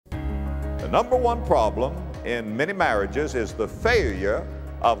number one problem in many marriages is the failure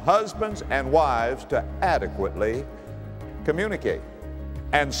of husbands and wives to adequately communicate.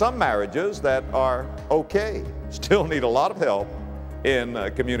 And some marriages that are okay still need a lot of help in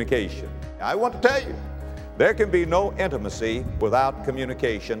communication. I want to tell you, there can be no intimacy without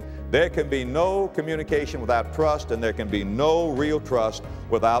communication. There can be no communication without trust, and there can be no real trust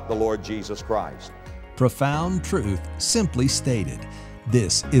without the Lord Jesus Christ. Profound truth simply stated.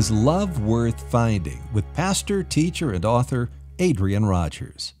 This is Love Worth Finding with pastor, teacher, and author Adrian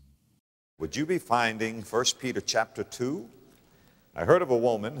Rogers. Would you be finding 1 Peter chapter 2? I heard of a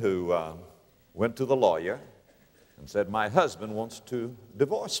woman who went to the lawyer and said, "My husband wants to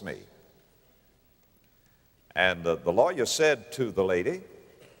divorce me." And the lawyer said to the lady,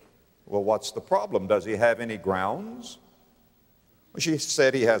 "Well, what's the problem? Does he have any grounds?" Well, she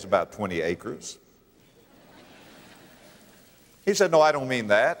said he has about 20 acres. He said, "No, I don't mean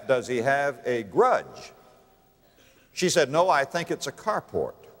that. Does he have a grudge?" She said, "No, I think it's a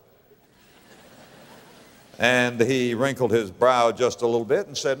carport." And he wrinkled his brow just a little bit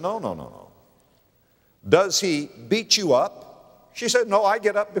and said, No. "Does he beat you up?" She said, "No, I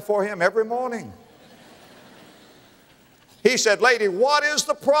get up before him every morning." He said, "Lady, what is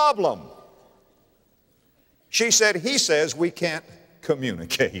the problem?" She said, "He says we can't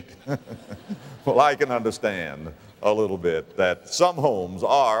communicate." Well, I can understand a little bit that some homes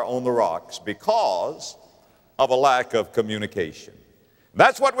are on the rocks because of a lack of communication.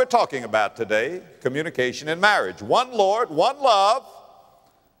 That's what we're talking about today, communication in marriage. One Lord, one love,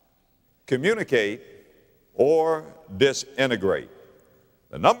 communicate or disintegrate.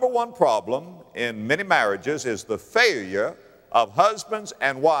 The number one problem in many marriages is the failure of husbands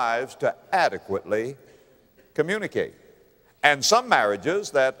and wives to adequately communicate. And some marriages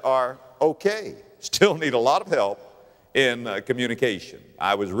that are okay still need a lot of help in communication.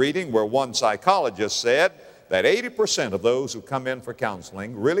 I was reading where one psychologist said that 80% of those who come in for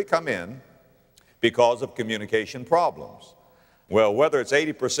counseling really come in because of communication problems. Well, whether it's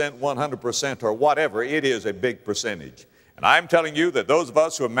 80%, 100%, or whatever, it is a big percentage. And I'm telling you that those of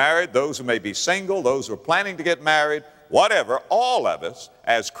us who are married, those who may be single, those who are planning to get married, whatever, all of us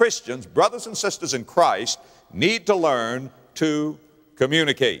as Christians, brothers and sisters in Christ, need to learn to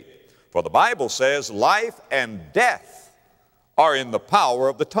communicate. For the Bible says life and death are in the power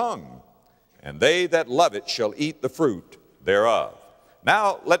of the tongue, and they that love it shall eat the fruit thereof.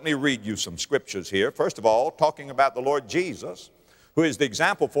 Now, let me read you some scriptures here. First of all, talking about the Lord Jesus, who is the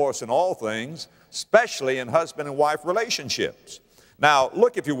example for us in all things, especially in husband and wife relationships. Now,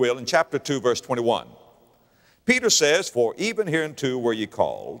 look, if you will, in chapter 2, verse 21. Peter says, "For even hereunto were ye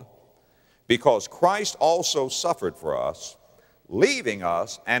called, because Christ also suffered for us, leaving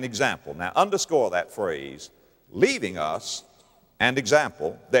us an example." Now, underscore that phrase, leaving us an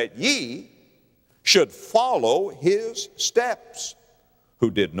example, that ye should follow his steps, who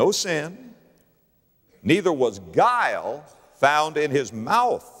did no sin, neither was guile found in his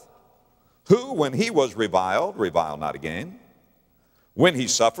mouth, who, when he was reviled not again. When he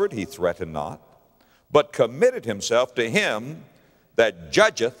suffered, he threatened not, but committed himself to him that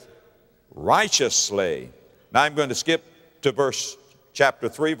judgeth righteously. Now I'm going to skip to chapter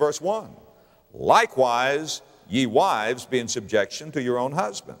 3, verse 1. "Likewise, ye wives, be in subjection to your own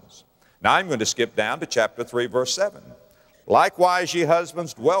husbands." Now I'm going to skip down to chapter 3, verse 7. "Likewise, ye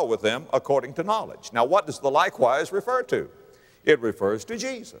husbands, dwell with them according to knowledge." Now what does the likewise refer to? It refers to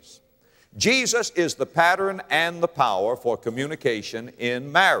Jesus. Jesus is the pattern and the power for communication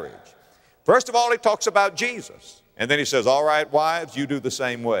in marriage. First of all, he talks about Jesus. And then he says, all right, wives, you do the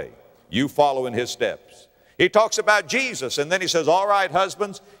same way. You follow in his steps. He talks about Jesus. And then he says, all right,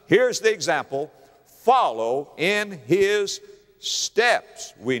 husbands, here's the example. Follow in his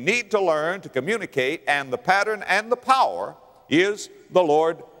steps. We need to learn to communicate, and the pattern and the power is the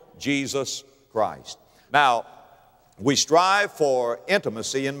Lord Jesus Christ. Now, we strive for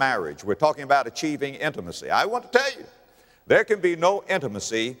intimacy in marriage. We're talking about achieving intimacy. I want to tell you, there can be no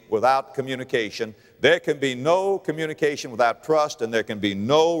intimacy without communication. There can be no communication without trust, and there can be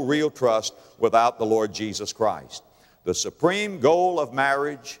no real trust without the Lord Jesus Christ. The supreme goal of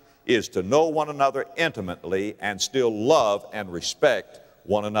marriage is to know one another intimately and still love and respect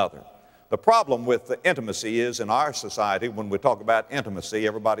one another. The problem with the intimacy is, in our society, when we talk about intimacy,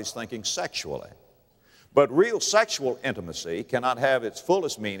 everybody's thinking sexually. But real sexual intimacy cannot have its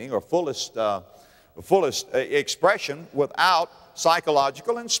fullest meaning or fullest expression without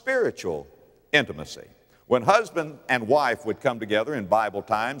psychological and spiritual intimacy. When husband and wife would come together in Bible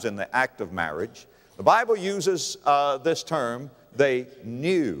times in the act of marriage, the Bible uses this term, they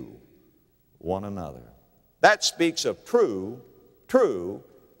knew one another. That speaks of true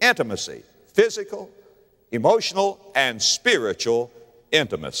intimacy, physical, emotional, and spiritual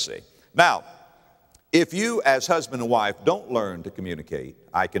intimacy. Now, if you as husband and wife don't learn to communicate,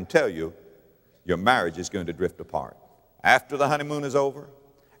 I can tell you, your marriage is going to drift apart. After the honeymoon is over,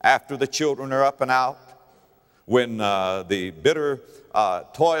 after the children are up and out, when the bitter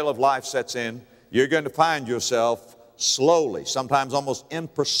toil of life sets in, you're going to find yourself slowly, sometimes almost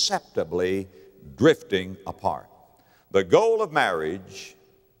imperceptibly, drifting apart. The goal of marriage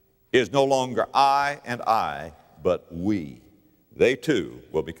is no longer I and I, but we. They too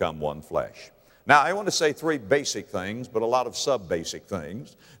will become one flesh. Now, I want to say three basic things, but a lot of sub-basic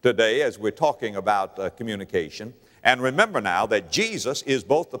things today as we're talking about communication. And remember now that Jesus is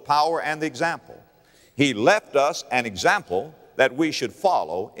both the power and the example. He left us an example that we should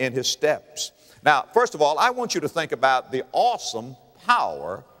follow in His steps. Now, first of all, I want you to think about the awesome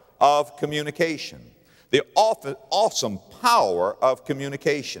power of communication. The awesome power of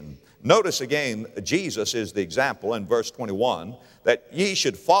communication. Notice again, Jesus is the example in verse 21, that ye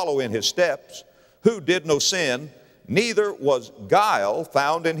should follow in His steps, who did no sin, neither was guile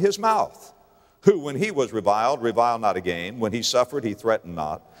found in His mouth. Who, when He was reviled, reviled not again. When He suffered, He threatened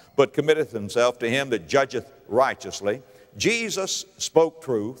not, but committeth Himself to Him that judgeth righteously. Jesus spoke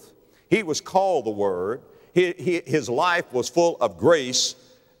truth. He was called the Word. His life was full of grace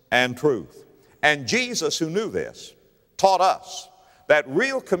and truth. And Jesus, who knew this, taught us that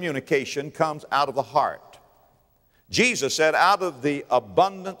real communication comes out of the heart. Jesus said, out of the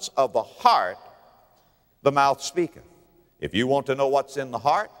abundance of the heart, the mouth speaketh. If you want to know what's in the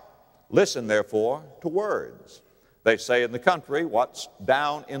heart, listen therefore to words. They say in the country, what's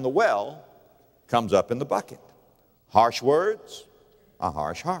down in the well comes up in the bucket. Harsh words, a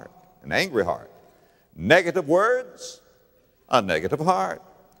harsh heart, an angry heart. Negative words, a negative heart.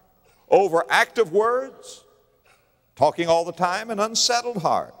 Overactive words, talking all the time, an unsettled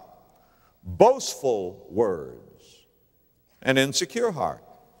heart. Boastful words, an insecure heart.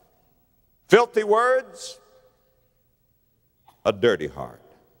 Filthy words, a dirty heart.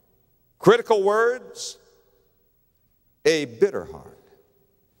 Critical words, a bitter heart.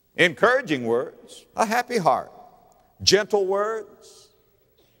 Encouraging words, a happy heart. Gentle words,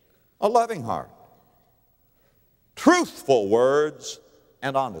 a loving heart. Truthful words,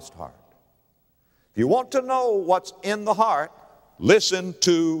 an honest heart. If you want to know what's in the heart, listen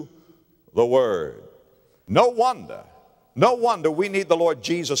to the Word. No wonder we need the Lord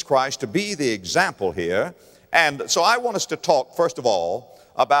Jesus Christ to be the example here. And so I want us to talk, first of all,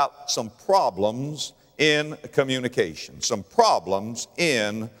 about some problems in communication. Some problems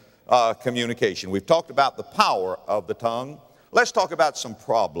in communication. We've talked about the power of the tongue. Let's talk about some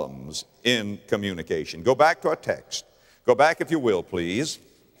problems in communication. Go back to our text. Go back, if you will, please,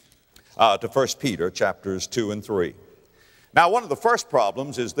 to 1 Peter chapters 2 and 3. Now, one of the first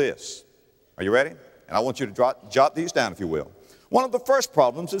problems is this. Are you ready? And I want you to jot these down, if you will. One of the first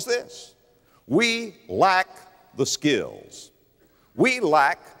problems is this. We lack the skills. We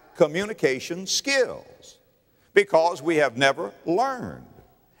lack communication skills because we have never learned.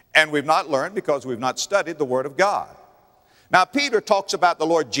 And we've not learned because we've not studied the Word of God. Now, Peter talks about the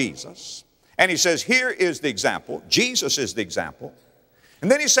Lord Jesus, and he says, here is the example. Jesus is the example. And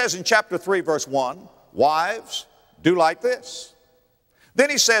then he says in chapter 3, verse 1, wives, do like this. Then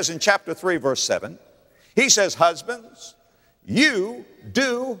he says in chapter 3, verse 7, he says, husbands, you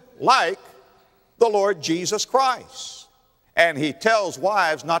do like the Lord Jesus Christ. And he tells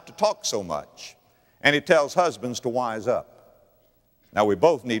wives not to talk so much. And he tells husbands to wise up. Now, we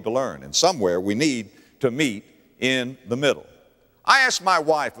both need to learn, and somewhere we need to meet in the middle. I asked my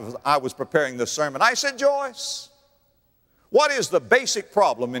wife as I was preparing this sermon, I said, Joyce, what is the basic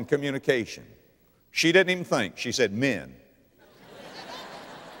problem in communication? She didn't even think. She said, men.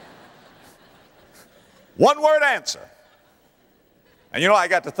 One word answer. And you know, I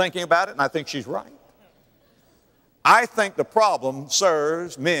got to thinking about it, and I think she's right. I think the problem,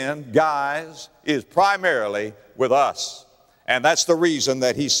 sirs, men, guys, is primarily with us. And that's the reason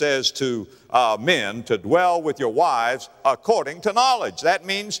that he says to men to dwell with your wives according to knowledge. That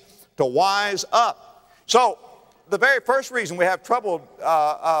means to wise up. So the very first reason we have trouble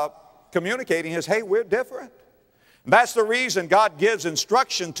communicating is, hey, we're different. And that's the reason God gives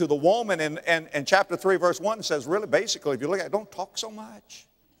instruction to the woman in chapter 3, verse 1. It says, really, basically, if you look at it, don't talk so much.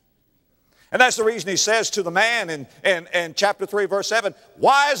 And that's the reason he says to the man in chapter 3, verse 7,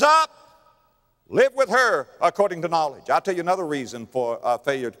 wise up, live with her according to knowledge. I'll tell you another reason for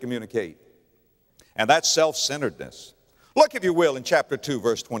failure to communicate, and that's self-centeredness. Look, if you will, in chapter 2,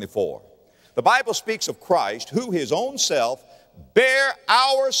 verse 24. The Bible speaks of Christ, who his own self bare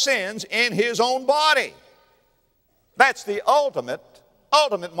our sins in his own body. That's the ultimate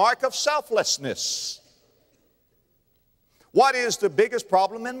ultimate mark of selflessness. What is the biggest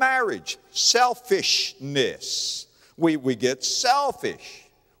problem in marriage? Selfishness. We get selfish.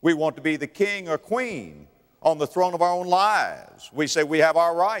 We want to be the king or queen on the throne of our own lives. We say we have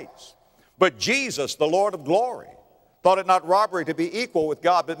our rights. But Jesus, the Lord of glory, thought it not robbery to be equal with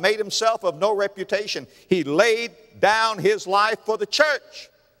God, but made himself of no reputation. He laid down his life for the church,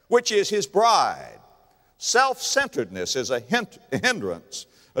 which is his bride. Self-centeredness is a hindrance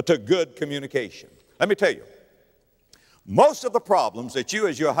to good communication. Let me tell you, most of the problems that you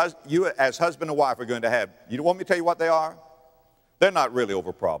as husband and wife are going to have, you want me to tell you what they are? They're not really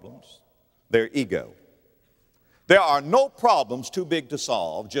over problems. They're ego. There are no problems too big to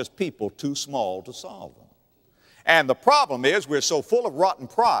solve, just people too small to solve them. And the problem is we're so full of rotten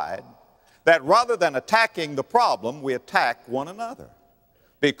pride that rather than attacking the problem, we attack one another.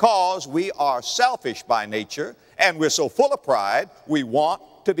 Because we are selfish by nature and we're so full of pride, we want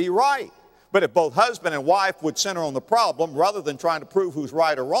to be right. But if both husband and wife would center on the problem rather than trying to prove who's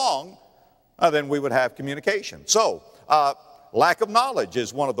right or wrong, then we would have communication. So, lack of knowledge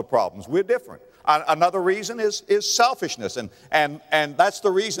is one of the problems. We're different. Another reason is selfishness. And that's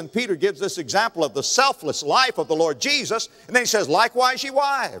the reason Peter gives this example of the selfless life of the Lord Jesus. And then he says, likewise ye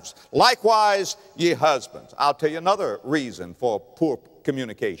wives, likewise ye husbands. I'll tell you another reason for poor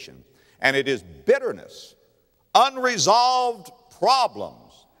communication. And it is bitterness, unresolved problems,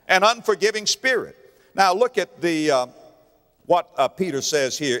 and unforgiving spirit. Now look at what Peter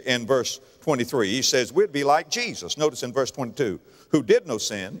says here in verse 23. He says, we'd be like Jesus. Notice in verse 22, who did no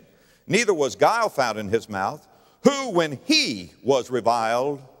sin, neither was guile found in his mouth, who when he was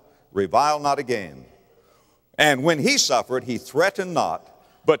reviled, reviled not again. And when he suffered, he threatened not,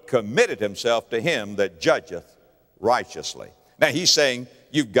 but committed himself to him that judgeth righteously. Now he's saying,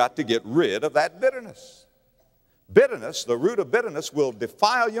 you've got to get rid of that bitterness. Bitterness, the root of bitterness, will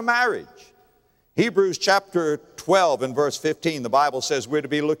defile your marriage. Hebrews chapter 12 and verse 15, the Bible says we're to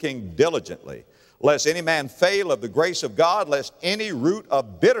be looking diligently, lest any man fail of the grace of God, lest any root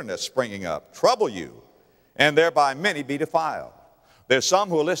of bitterness springing up trouble you, and thereby many be defiled. There's some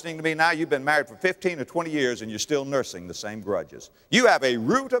who are listening to me now, you've been married for 15 or 20 years and you're still nursing the same grudges. You have a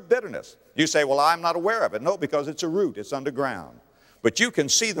root of bitterness. You say, well, I'm not aware of it. No, because it's a root, it's underground. But you can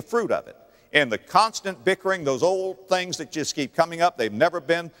see the fruit of it in the constant bickering, those old things that just keep coming up. They've never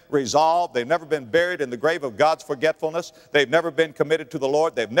been resolved. They've never been buried in the grave of God's forgetfulness. They've never been committed to the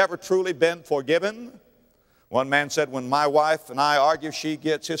Lord. They've never truly been forgiven. One man said, when my wife and I argue, she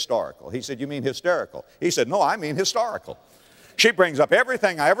gets historical. He said, you mean hysterical? He said, no, I mean historical. She brings up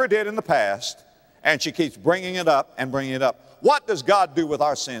everything I ever did in the past, and she keeps bringing it up and bringing it up. What does God do with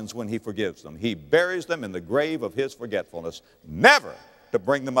our sins when he forgives them? He buries them in the grave of his forgetfulness, never to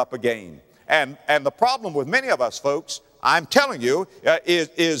bring them up again. And the problem with many of us folks, I'm telling you,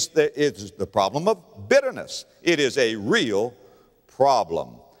 is the problem of bitterness. It is a real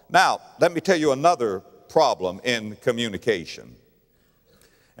problem. Now, let me tell you another problem in communication.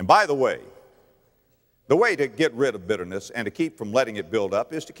 And by the way to get rid of bitterness and to keep from letting it build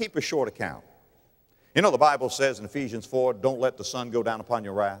up is to keep a short account. You know, the Bible says in Ephesians 4, don't let the sun go down upon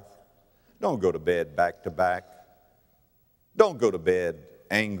your wrath. Don't go to bed back to back. Don't go to bed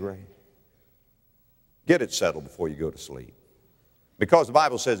angry. Get it settled before you go to sleep. Because the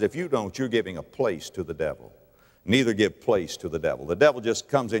Bible says if you don't, you're giving a place to the devil. Neither give place to the devil. The devil just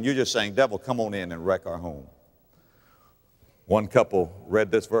comes in. You're just saying, devil, come on in and wreck our home. One couple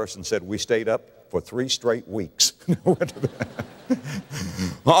read this verse and said, we stayed up for 3 straight weeks.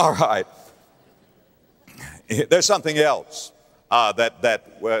 All right. There's something else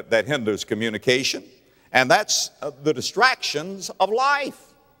that hinders communication, and that's the distractions of life.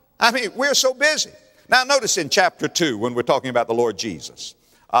 I mean, we're so busy. Now notice in chapter 2 when we're talking about the Lord Jesus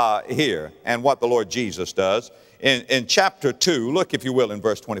here and what the Lord Jesus does. In chapter 2, look if you will in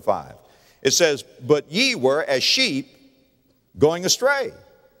verse 25. It says, but ye were as sheep going astray,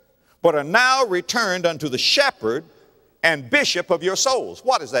 but are now returned unto the shepherd and bishop of your souls.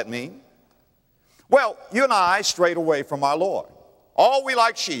 What does that mean? Well, you and I strayed away from our Lord. All we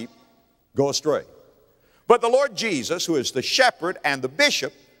like sheep go astray. But the Lord Jesus, who is the shepherd and the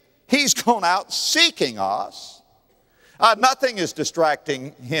bishop, he's gone out seeking us. Nothing is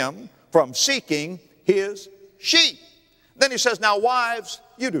distracting him from seeking his sheep. Then he says, now wives,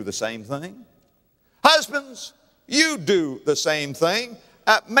 you do the same thing. Husbands, you do the same thing.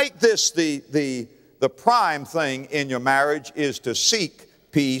 Make this the prime thing in your marriage is to seek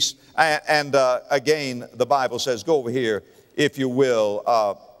peace. And again, the Bible says, go over here, if you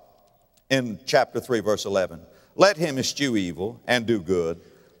will, in chapter 3, verse 11. Let him eschew evil and do good.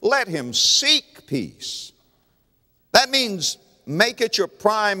 Let him seek peace. That means make it your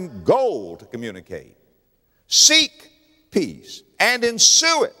prime goal to communicate. Seek peace and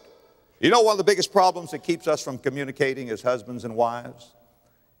ensue it. You know, one of the biggest problems that keeps us from communicating as husbands and wives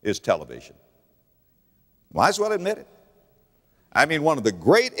is television. Might as well admit it. I mean, one of the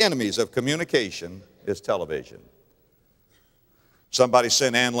great enemies of communication is television. Somebody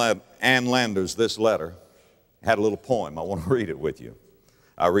sent Ann Landers this letter. It had a little poem. I want to read it with you.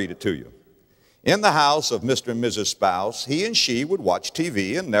 I'll read it to you. In the house of Mr. and Mrs. Spouse, he and she would watch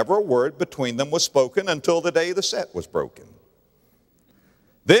TV, and never a word between them was spoken until the day the set was broken.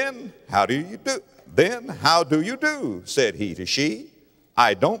 Then, how do you do? Then, how do you do? Said he to she.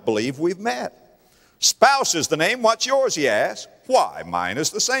 I don't believe we've met. Spouse is the name. What's yours? He asked. Why, mine is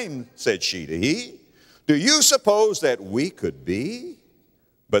the same, said she to he. Do you suppose that we could be?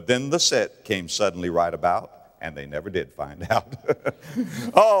 But then the set came suddenly right about, and they never did find out.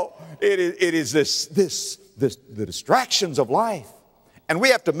 Oh, it is the distractions of life. And we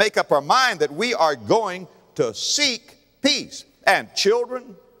have to make up our mind that we are going to seek peace. And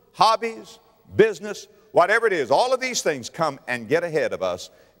children, hobbies, business, whatever it is, all of these things come and get ahead of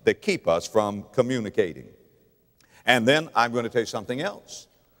us that keep us from communicating. And then I'm going to tell you something else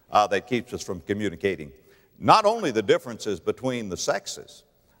that keeps us from communicating. Not only the differences between the sexes,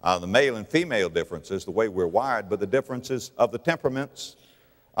 the male and female differences, the way we're wired, but the differences of the temperaments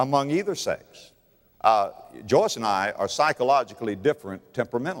among either sex. Joyce and I are psychologically different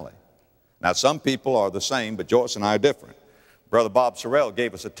temperamentally. Now, some people are the same, but Joyce and I are different. Brother Bob Sorrell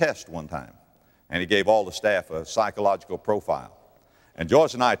gave us a test one time, and he gave all the staff a psychological profile. And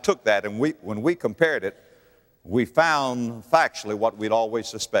Joyce and I took that, and when we compared it, we found factually what we'd always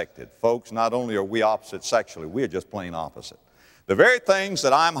suspected. Folks, not only are we opposite sexually, we are just plain opposite. The very things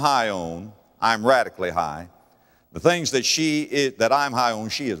that I'm high on, I'm radically high. The things that I'm high on,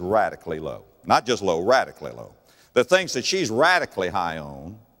 she is radically low. Not just low, radically low. The things that she's radically high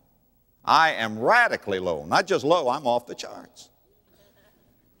on, I am radically low. Not just low, I'm off the charts.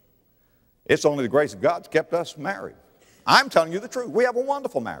 It's only the grace of God that's kept us married. I'm telling you the truth. We have a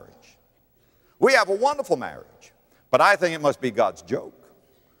wonderful marriage. We have a wonderful marriage. But I think it must be God's joke.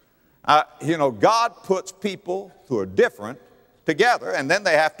 You know, God puts people who are different together, and then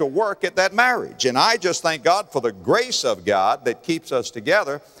they have to work at that marriage. And I just thank God for the grace of God that keeps us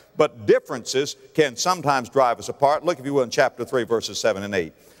together, but differences can sometimes drive us apart. Look, if you will, in chapter 3, verses 7 and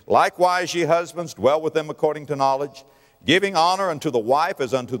 8. Likewise, ye husbands, dwell with them according to knowledge, giving honor unto the wife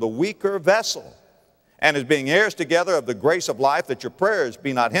as unto the weaker vessel, and as being heirs together of the grace of life, that your prayers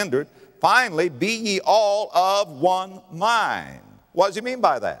be not hindered. Finally, be ye all of one mind. What does he mean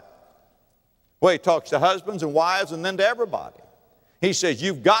by that? Well, he talks to husbands and wives and then to everybody. He says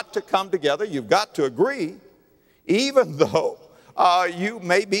you've got to come together, you've got to agree, even though you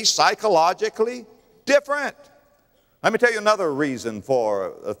may be psychologically different. Let me tell you another reason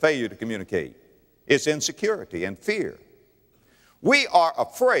for a failure to communicate. It's insecurity and fear. We are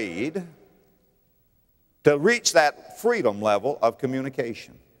afraid to reach that freedom level of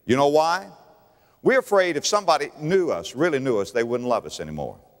communication. You know why? We're afraid if somebody knew us, really knew us, they wouldn't love us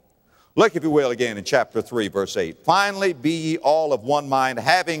anymore. Look, if you will, again in chapter 3, verse 8. Finally, be ye all of one mind,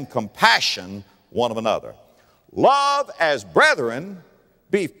 having compassion one of another. Love as brethren,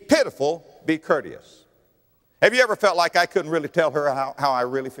 be pitiful, be courteous. Have you ever felt like I couldn't really tell her how I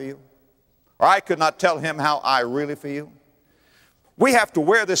really feel? Or I could not tell him how I really feel? We have to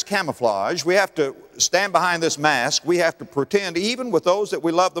wear this camouflage. We have to stand behind this mask. We have to pretend even with those that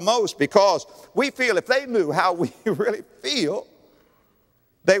we love the most, because we feel if they knew how we really feel,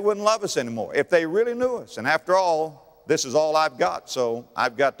 they wouldn't love us anymore. If they really knew us. And after all, this is all I've got, so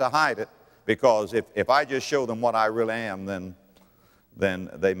I've got to hide it, because if I just show them what I really am, then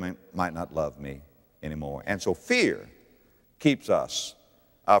they might not love me anymore. And so fear keeps us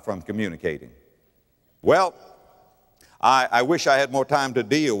from communicating. Well, I wish I had more time to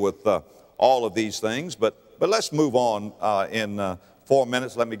deal with all of these things, but let's move on in 4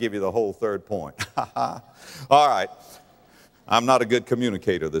 minutes. Let me give you the whole third point. All right. I'm not a good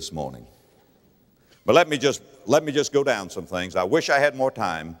communicator this morning. But let me just go down some things. I wish I had more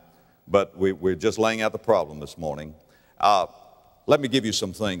time, but we're just laying out the problem this morning. Let me give you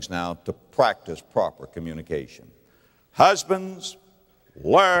some things now to practice proper communication. Husbands,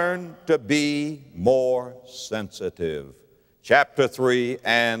 learn to be more sensitive. Chapter 3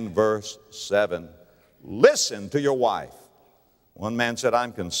 and verse 7. Listen to your wife. One man said,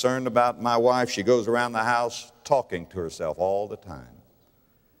 I'm concerned about my wife. She goes around the house talking to herself all the time.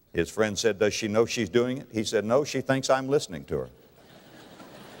 His friend said, does she know she's doing it? He said, no, she thinks I'm listening to her.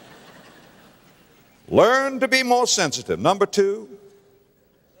 Learn to be more sensitive. Number 2,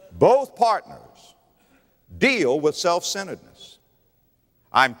 both partners deal with self-centeredness.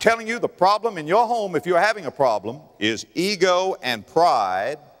 I'm telling you, the problem in your home, if you're having a problem, is ego and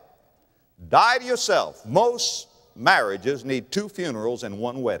pride. Die to yourself. Most marriages need 2 funerals and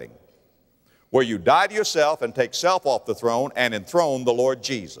 1 wedding, where you die to yourself and take self off the throne and enthrone the Lord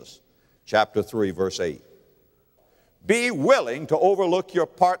Jesus. Chapter 3, verse 8. Be willing to overlook your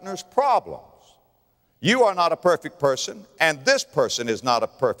partner's problems. You are not a perfect person, and this person is not a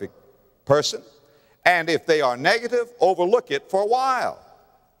perfect person. And if they are negative, overlook it for a while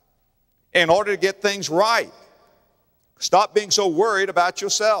in order to get things right. Stop being so worried about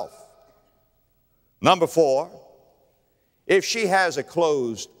yourself. Number 4, if she has a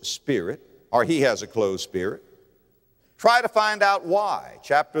closed spirit, or he has a closed spirit, try to find out why.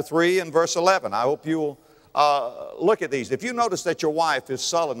 Chapter 3 and verse 11. I hope you'll look at these. If you notice that your wife is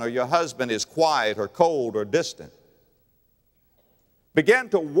sullen or your husband is quiet or cold or distant, begin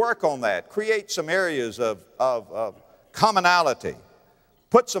to work on that. Create some areas of commonality.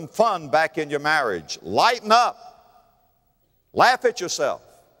 Put some fun back in your marriage. Lighten up. Laugh at yourself.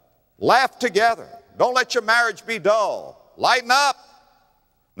 Laugh together. Don't let your marriage be dull. Lighten up.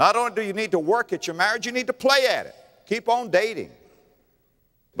 Not only do you need to work at your marriage, you need to play at it. Keep on dating.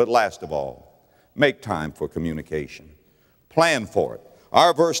 But last of all, make time for communication. Plan for it.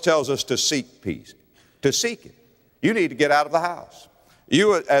 Our verse tells us to seek peace. To seek it. You need to get out of the house.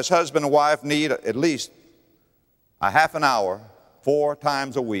 You as husband and wife need at least a half an hour 4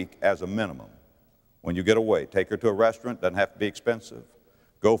 times a week as a minimum. When you get away, take her to a restaurant, doesn't have to be expensive.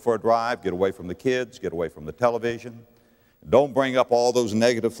 Go for a drive, get away from the kids, get away from the television. Don't bring up all those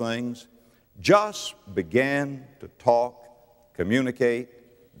negative things. Just begin to talk,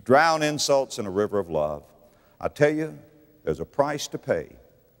 communicate, drown insults in a river of love. I tell you, there's a price to pay.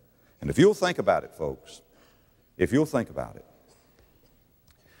 And if you'll think about it, folks, if you'll think about it,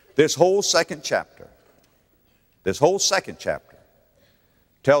 this whole second chapter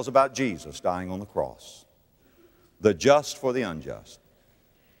tells about Jesus dying on the cross, the just for the unjust,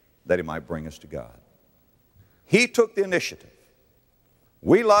 that he might bring us to God. He took the initiative.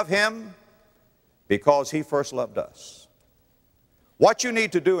 We love him because he first loved us. What you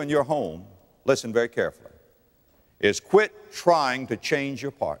need to do in your home, listen very carefully, is quit trying to change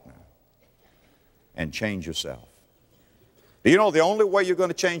your partner and change yourself. Do you know the only way you're going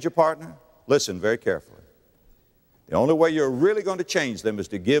to change your partner? Listen very carefully. The only way you're really going to change them is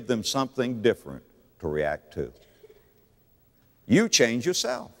to give them something different to react to. You change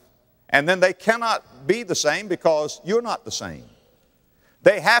yourself. And then they cannot be the same because you're not the same.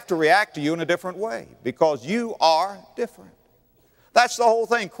 They have to react to you in a different way because you are different. That's the whole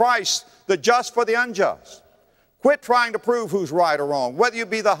thing. Christ, the just for the unjust. Quit trying to prove who's right or wrong, whether you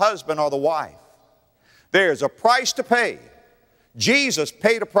be the husband or the wife. There's a price to pay. Jesus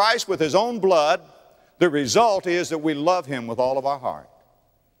paid a price with his own blood. The result is that we love him with all of our heart.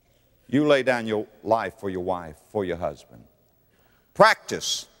 You lay down your life for your wife, for your husband.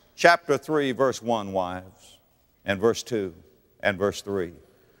 Practice chapter 3, verse 1, wives, and verse 2, and verse 3.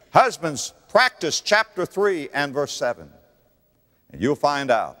 Husbands, practice chapter 3 and verse 7. And you'll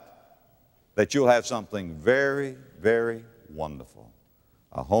find out that you'll have something very, very wonderful.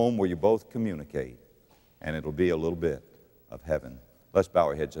 A home where you both communicate, and it'll be a little bit of heaven. Let's bow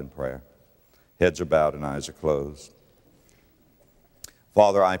our heads in prayer. Heads are bowed and eyes are closed.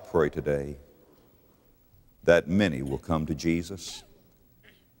 Father, I pray today that many will come to Jesus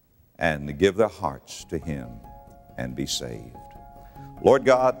and give their hearts to him and be saved. Lord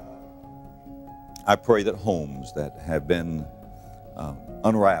God, I pray that homes that have been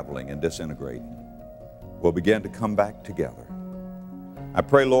unraveling and disintegrating will begin to come back together. I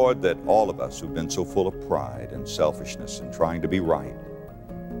pray, Lord, that all of us who've been so full of pride and selfishness and trying to be right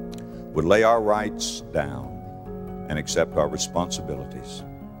would lay our rights down and accept our responsibilities.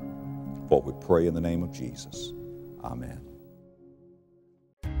 For we pray in the name of Jesus. Amen.